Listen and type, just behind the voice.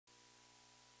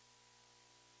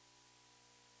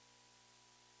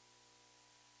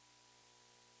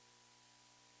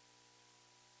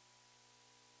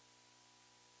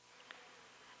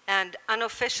And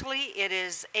unofficially, it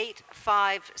is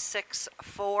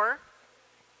 8-5-6-4.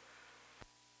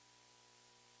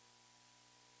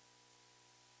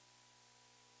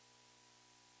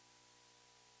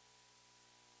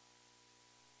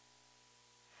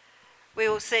 We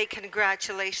will say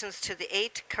congratulations to the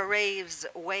 8 Caraves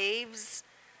Waves,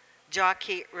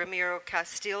 jockey Ramiro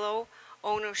Castillo,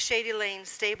 owner Shady Lane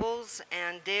Stables,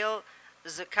 and Dale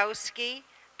Zukowski,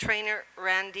 trainer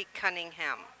Randy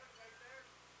Cunningham.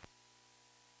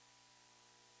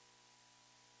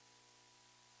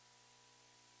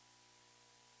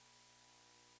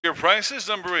 Your prices,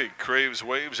 number 8, Craves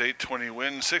Waves, 820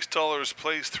 win, $6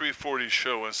 place, 340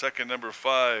 show. And second, number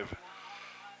 5,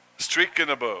 Streakin'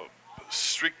 a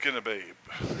Babe.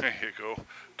 There you go.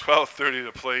 12.30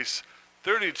 to place,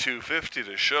 32.50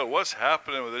 to show. What's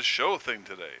happening with this show thing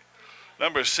today?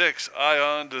 Number 6,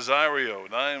 Ion Desirio,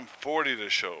 9.40 to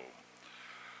show.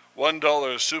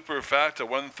 $1 super fat to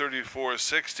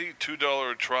 $134.60.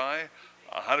 $2 try,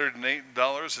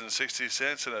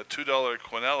 $108.60, and a $2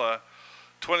 quinella,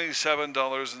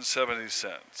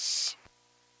 $27.70.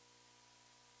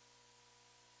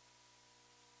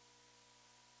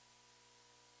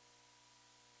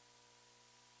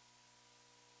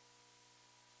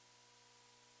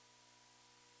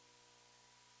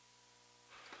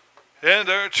 And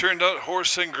our Turned Out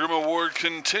Horse and Groom Award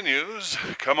continues.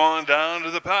 Come on down to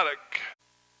the paddock.